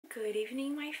Good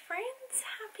evening, my friends.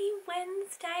 Happy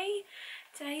Wednesday.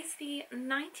 Today's the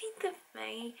 19th of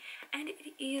May and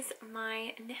it is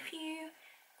my nephew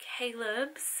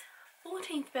Caleb's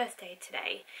 14th birthday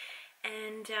today,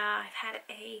 and I've had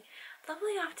a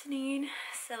lovely afternoon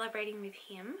celebrating with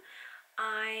him.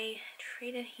 I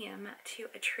treated him to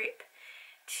a trip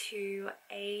to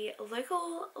a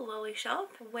local lolly shop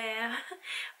where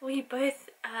we both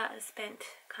spent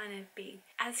kind of big.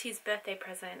 As his birthday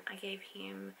present, I gave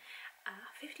him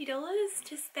 $50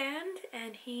 to spend,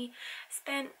 and he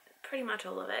spent pretty much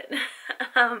all of it.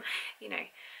 You know,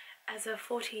 as a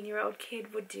 14-year-old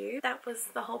kid would do. That was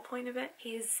the whole point of it.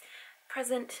 His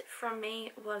present from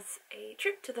me was a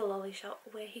trip to the lolly shop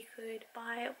where he could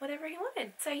buy whatever he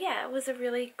wanted. So yeah, it was a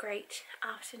really great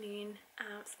afternoon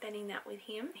spending that with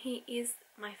him. He is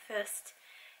my first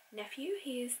nephew.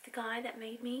 He is the guy that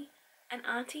made me an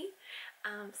auntie.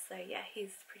 So yeah,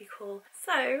 he's pretty cool.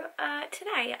 So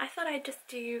today I thought I'd just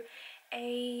do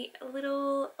a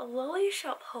little lolly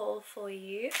shop haul for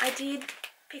you. I did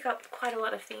pick up quite a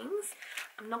lot of things.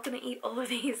 I'm not going to eat all of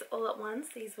these all at once.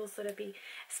 These will sort of be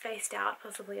spaced out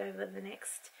possibly over the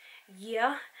next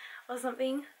year or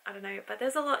something. I don't know, but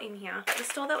there's a lot in here. The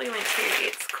store that we went to,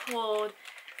 it's called,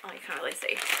 oh, you can't really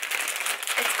see.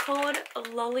 It's called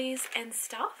Lollies and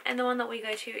Stuff, and the one that we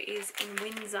go to is in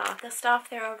Windsor. The staff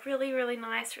there are really, really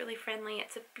nice, really friendly.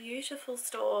 It's a beautiful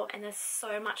store and there's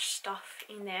so much stuff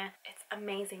in there. It's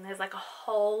amazing. There's like a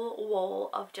whole wall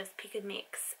of just pick and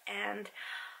mix, and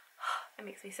it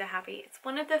makes me so happy. It's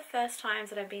one of the first times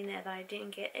that I've been there that I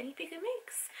didn't get any pick and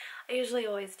mix. I usually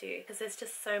always do because there's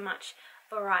just so much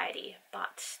variety,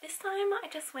 but this time I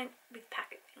just went with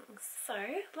packet things. So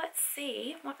let's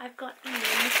see what I've got in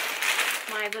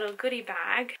my little goodie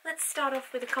bag. Let's start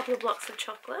off with a couple of blocks of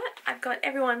chocolate. I've got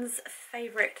everyone's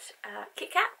favourite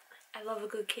Kit Kat. I love a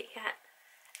good Kit Kat.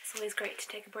 It's always great to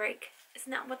take a break.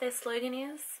 Isn't that what their slogan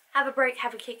is? Have a break,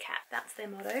 have a Kit Kat. That's their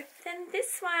motto. Then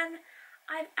this one,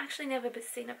 I've actually never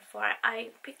seen it before. I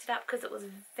picked it up because it was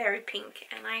very pink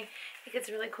and I think it's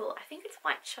really cool. I think it's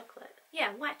white chocolate.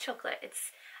 Yeah, white chocolate.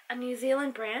 It's a New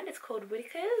Zealand brand. It's called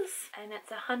Whittaker's and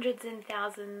it's a hundreds and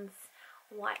thousands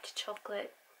white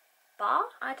chocolate bar.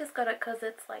 I just got it because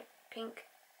it's like pink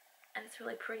and it's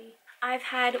really pretty. I've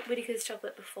had Whittaker's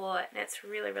chocolate before and it's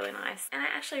really, really nice. And I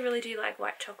actually really do like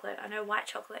white chocolate. I know white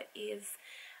chocolate is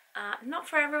not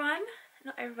for everyone.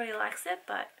 Not everybody likes it,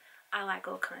 but I like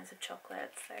all kinds of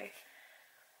chocolate, so I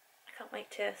can't wait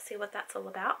to see what that's all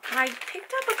about. I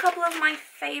picked up a couple of my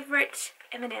favourite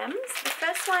M&Ms. The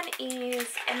first one is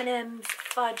M&M's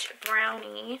Fudge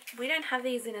Brownie. We don't have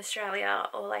these in Australia,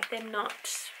 or like they're not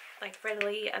like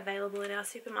readily available in our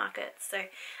supermarkets. So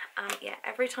yeah,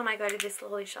 every time I go to this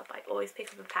lolly shop I always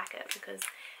pick up a packet because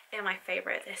they're my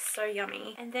favourite. They're so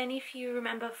yummy. And then if you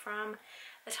remember from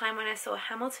the time when I saw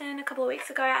Hamilton a couple of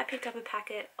weeks ago, I picked up a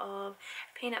packet of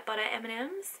peanut butter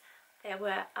M&Ms. They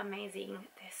were amazing.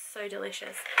 They're so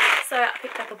delicious. So I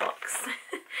picked up a box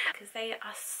because they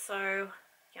are so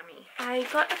yummy. I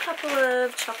got a couple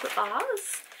of chocolate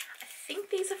bars. I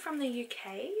think these are from the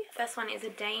UK. First one is a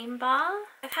Dame bar.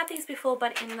 I've had these before,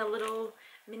 but in the little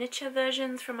miniature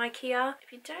versions from IKEA.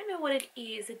 If you don't know what it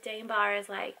is, a Dame bar is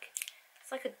like,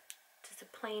 it's like just a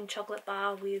plain chocolate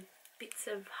bar with bits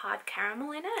of hard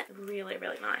caramel in it. Really,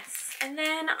 really nice. And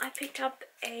then I picked up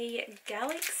a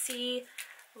Galaxy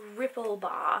Ripple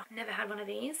bar. Never had one of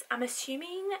these. I'm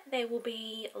assuming they will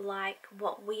be like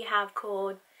what we have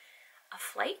called a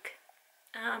flake.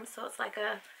 So it's like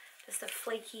just a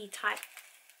flaky type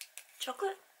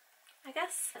chocolate, I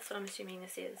guess. That's what I'm assuming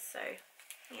this is, so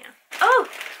yeah. Oh!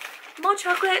 More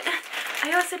chocolate!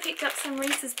 I also picked up some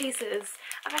Reese's Pieces.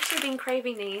 I've actually been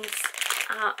craving these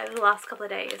over the last couple of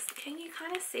days. Can you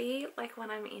kind of see like what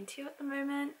I'm into at the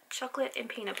moment? Chocolate and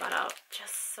peanut butter,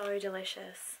 just so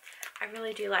delicious. I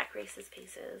really do like Reese's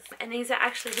Pieces, and these are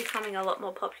actually becoming a lot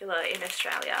more popular in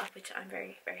Australia, which I'm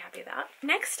very, very happy about.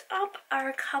 Next up are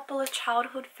a couple of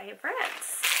childhood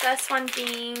favorites. First one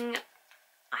being,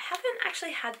 I haven't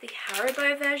actually had the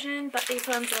Haribo version, but these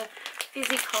ones are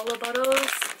fizzy cola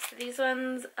bottles. So these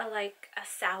ones are like a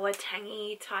sour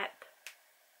tangy type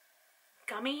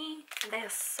gummy, and they are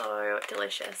so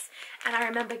delicious. And I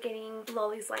remember getting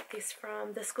lollies like this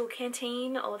from the school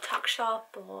canteen or tuck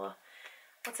shop, or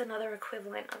what's another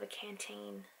equivalent of a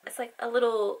canteen? It's like a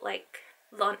little like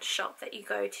lunch shop that you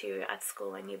go to at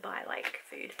school and you buy like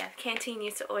food. Yeah, the canteen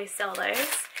used to always sell those.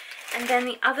 And then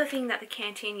the other thing that the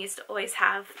canteen used to always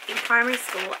have in primary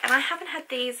school, and I haven't had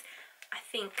these I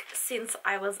think since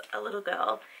I was a little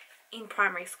girl in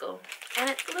primary school, and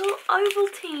it's little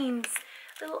Ovaltines.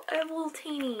 Little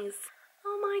Ovaltines.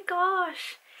 Oh my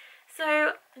gosh.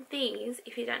 So these,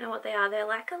 if you don't know what they are, they're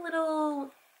like a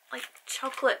little like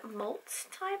chocolate malt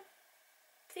type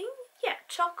thing. Yeah,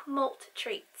 choc malt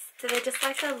treats. So they're just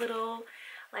like a little,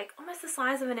 like almost the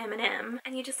size of an M&M,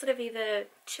 and you just sort of either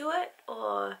chew it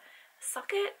or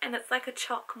suck it, and it's like a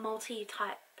choc malty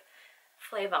type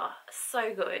flavor.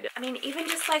 So good. I mean, even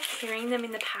just like hearing them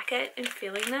in the packet and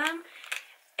feeling them,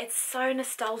 it's so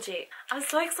nostalgic. I'm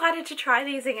so excited to try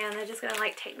these again. They're just gonna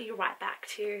like take me right back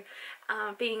to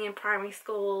being in primary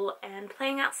school and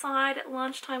playing outside at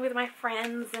lunchtime with my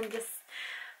friends, and just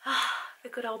the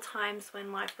good old times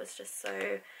when life was just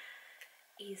so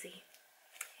easy,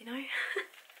 you know.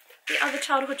 The other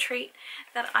childhood treat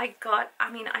that I got,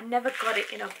 I mean, I never got it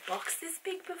in a box this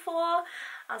big before.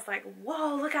 I was like,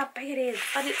 whoa, look how big it is.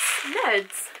 But it's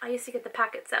Nerds. I used to get the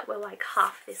packets that were like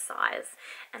half this size,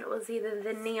 and it was either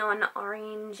the neon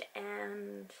orange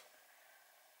and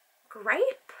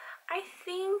grape, I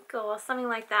think, or something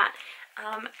like that.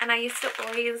 And I used to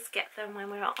always get them when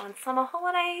we were on summer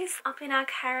holidays up in our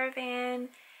caravan.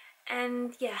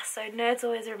 And yeah, so Nerds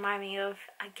always remind me of,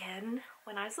 again,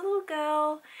 when I was a little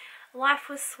girl. Life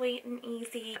was sweet and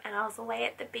easy, and I was away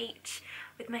at the beach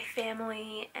with my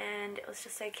family, and it was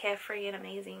just so carefree and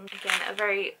amazing. Again, a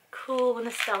very cool,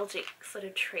 nostalgic sort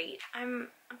of treat. I'm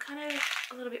kind of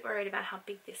a little bit worried about how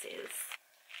big this is.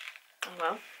 Oh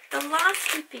well. The last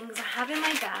two things I have in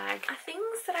my bag are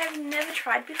things that I've never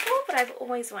tried before, but I've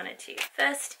always wanted to.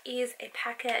 First is a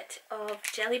packet of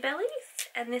Jelly Bellies,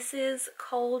 and this is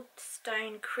Cold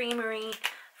Stone Creamery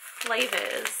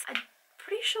flavors. I'm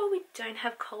pretty sure we don't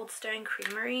have Cold Stone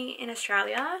Creamery in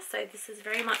Australia, so this is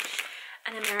very much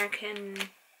an American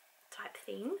type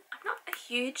thing. I'm not a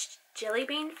huge jelly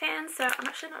bean fan, so I'm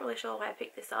actually not really sure why I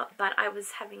picked this up, but I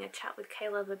was having a chat with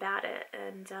Caleb about it,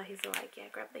 and he's like, yeah,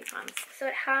 grab these ones. So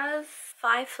it has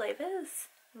 5 flavors,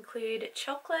 include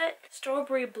chocolate,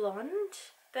 strawberry blonde,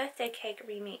 birthday cake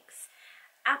remix,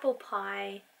 apple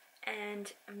pie,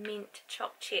 and mint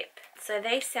choc chip. So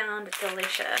they sound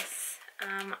delicious.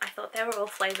 I thought they were all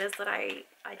flavors that I'd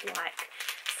like,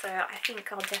 so I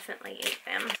think I'll definitely eat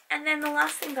them. And then the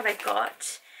last thing that I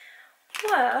got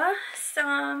were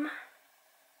some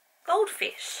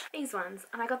goldfish, these ones,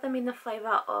 and I got them in the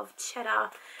flavor of cheddar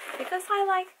because I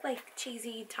like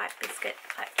cheesy type biscuit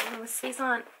type things. These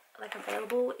aren't like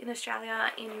available in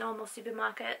Australia in normal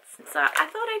supermarkets, so I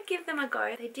thought I'd give them a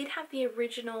go. They did have the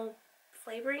original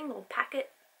flavoring or packet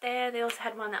there. They also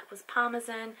had one that was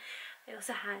parmesan. They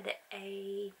also had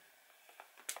a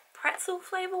pretzel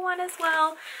flavor one as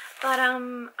well, but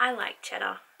I like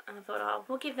cheddar, and I thought, oh,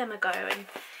 we'll give them a go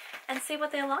and see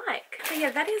what they're like. So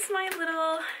yeah, that is my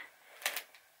little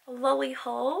lolly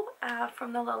haul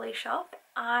from the lolly shop.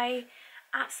 I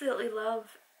absolutely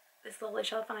love this lolly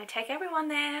shop, and I take everyone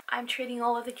there. I'm treating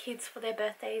all of the kids for their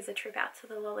birthdays a trip out to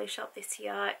the lolly shop this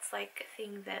year. It's like a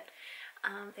thing that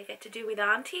they get to do with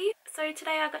Auntie. So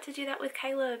today I got to do that with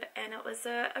Caleb, and it was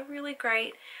a really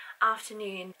great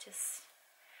afternoon, just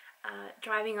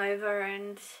driving over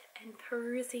and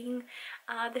perusing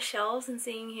the shelves and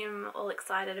seeing him all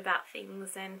excited about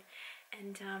things, and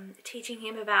teaching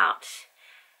him about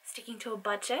sticking to a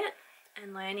budget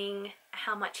and learning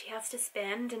how much he has to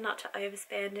spend and not to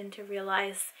overspend, and to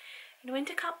realize, you know, when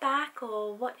to cut back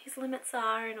or what his limits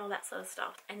are and all that sort of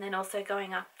stuff. And then also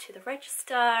going up to the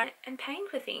register and paying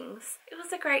for things. It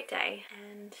was a great day,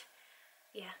 and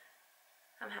yeah,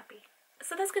 I'm happy.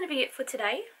 So that's going to be it for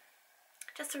today.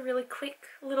 Just a really quick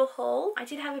little haul. I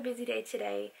did have a busy day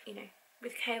today, you know,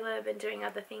 with Caleb and doing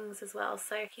other things as well.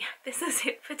 So yeah, this is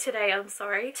it for today. I'm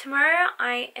sorry. Tomorrow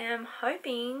I am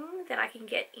hoping that I can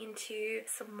get into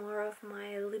some more of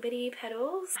my Liberty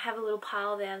petals. I have a little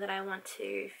pile there that I want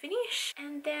to finish,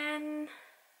 and then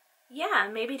yeah,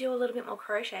 maybe do a little bit more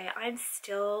crochet. I'm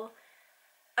still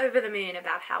over the moon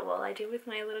about how well I did with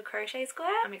my little crochet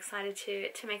square. I'm excited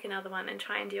to make another one and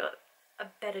try and do a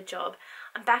better job.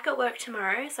 I'm back at work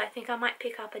tomorrow, so I think I might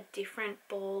pick up a different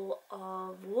ball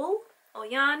of wool or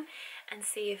yarn and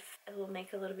see if it will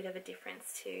make a little bit of a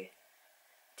difference to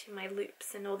my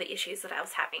loops and all the issues that I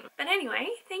was having. But anyway,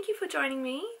 thank you for joining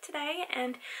me today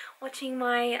and watching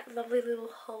my lovely little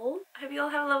haul. I hope you all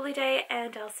have a lovely day,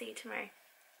 and I'll see you tomorrow.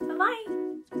 Bye bye.